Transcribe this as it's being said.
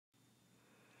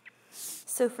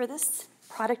So for this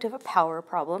product of a power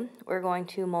problem, we're going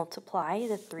to multiply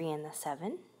the 3 and the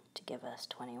 7 to give us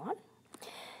 21.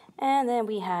 And then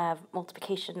we have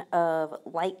multiplication of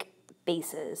like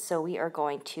bases, so we are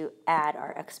going to add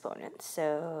our exponents.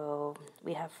 So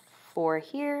we have 4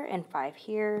 here and 5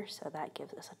 here, so that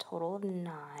gives us a total of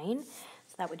 9.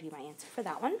 So that would be my answer for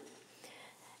that one.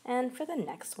 And for the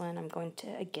next one, I'm going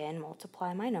to again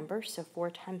multiply my numbers. So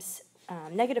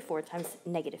negative 4 times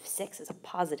negative 6 is a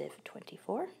positive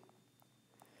 24.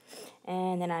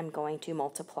 And then I'm going to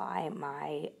multiply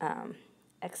my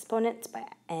exponents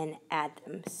and add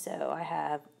them. So I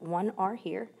have 1r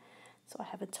here. So I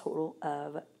have a total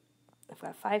of, I've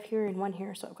got 5 here and 1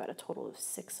 here, so I've got a total of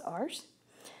 6 r's.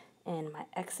 And my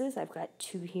x's, I've got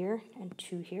 2 here and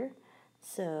 2 here.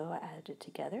 So I added it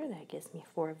together, that gives me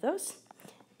 4 of those.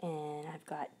 And I've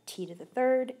got t to the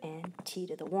 3rd and t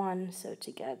to the 1, so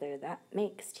together that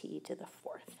makes t to the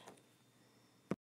 4th.